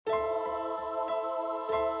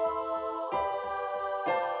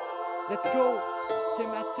Let's go.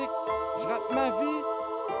 Thématique, je rappe ma vie.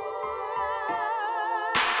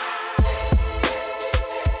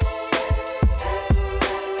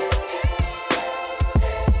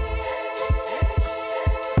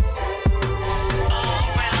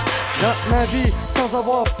 Je rappe ma vie sans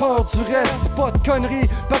avoir peur du reste. Dis pas de conneries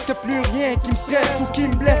parce que plus rien qui me stresse ou qui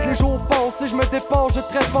me blesse. Les jours passent et je me dépasse, je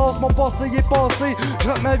trépasse, mon passé est passé. Je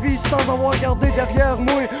rappe ma vie sans avoir regardé derrière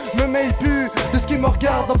moi. Me mêle plus de ce qui me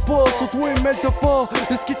regarde pas. Sur toi, mêle-toi pas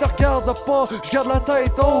de ce qui te regarde pas. Je garde la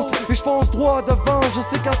tête haute et je fonce droit devant. Je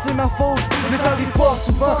sais quand c'est ma faute, mais ça arrive pas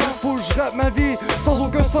souvent. Faut que je rappe ma vie sans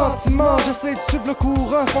aucun sentiment. J'essaie de suivre le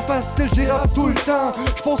courant, c'est pas facile, j'y rappe tout le temps.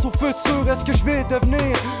 Je pense au futur, est-ce que je vais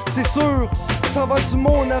devenir? C'est sûr, je travaille sur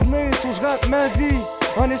mon avenir, so je rappe ma vie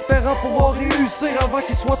en espérant pouvoir réussir avant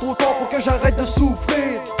qu'il soit trop tard pour que j'arrête de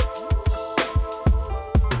souffrir.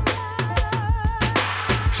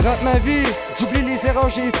 Je rappe ma vie, j'oublie les erreurs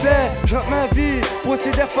que j'ai fait. Je rappe ma vie pour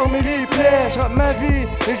essayer de reformer les plaies. Je rappe ma vie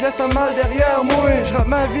et je laisse un mal derrière moi. Je rappe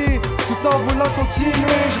ma vie tout en voulant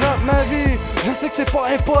continuer. Je rappe ma vie, je sais que c'est pas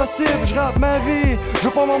impossible. Je rappe ma vie, je veux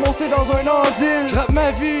pas m'enfoncer dans un asile. Je rappe ma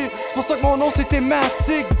vie, c'est pour ça que mon nom c'est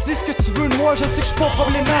Matik. Dis ce que tu veux de moi, je sais que je suis pas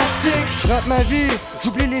problématique. Je rappe ma vie,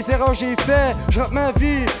 j'oublie les erreurs que j'ai fait. Je rappe ma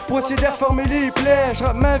vie pour essayer de reformer les plaies. Je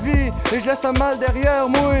rappe ma vie et je laisse un mal derrière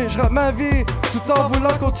moi. Je rappe ma vie tout en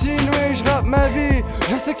voulant continuer. Je rappe ma vie,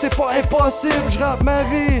 je sais que c'est pas impossible. Je rappe ma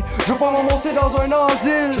vie, je veux pas m'enfoncer dans un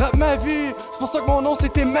asile. Je rappe ma vie, c'est pour ça que mon nom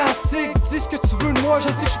c'est Matik. Dis ce que tu veux de moi, je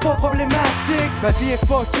sais que je suis pas problématique. Ma vie est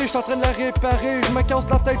fuckée, je suis en train de la réparer. Je me casse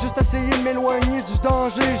la tête juste à essayer de m'éloigner du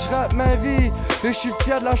danger. Je rappe ma vie et je suis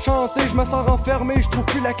fier de la chanter. Je me sens renfermé, je trouve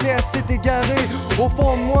plus la clé, elle s'est égarée. Au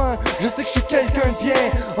fond de moi, je sais que je suis quelqu'un de bien.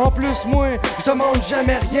 En plus moi, je demande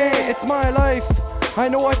jamais rien. It's my life, I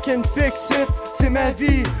know I can fix it. C'est ma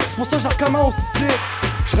vie, c'est pour ça que je recommence ici.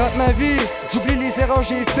 Je rappe ma vie, j'oublie les erreurs que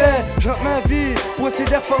j'ai fait. Je rappe ma vie pour essayer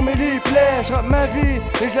de reformer les plaies. Je rappe ma vie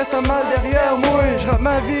et je laisse un mal derrière moi. Je rappe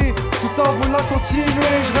ma vie tout en voulant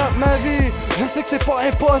continuer. Je rappe ma vie, je sais que c'est pas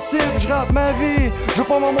impossible. Je rappe ma vie, je veux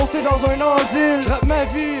pas m'enfoncer dans un asile. Je rappe ma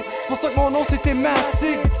vie, c'est pour ça que mon nom c'est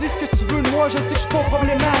Matik. Dis ce que tu veux de moi, je sais que je suis pas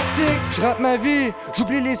problématique. Je rappe ma vie,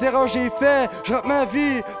 j'oublie les erreurs que j'ai fait. Je rappe ma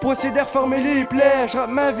vie pour essayer de reformer les plaies. Je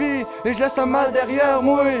rappe ma vie et je laisse un mal derrière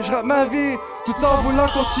moi. Je rappe ma vie tout en voulant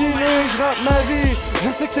continuer. Je rappe ma vie, je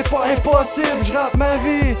sais que c'est pas impossible. Je rappe ma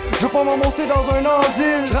vie, je veux pas m'enfoncer dans un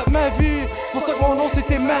asile. Je rappe ma vie, c'est pour ça que mon nom c'est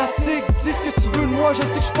Matik. Dis ce que tu veux de moi, je sais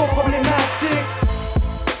que je suis pas problématique.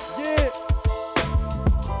 Yeah,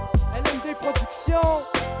 LMD Productions.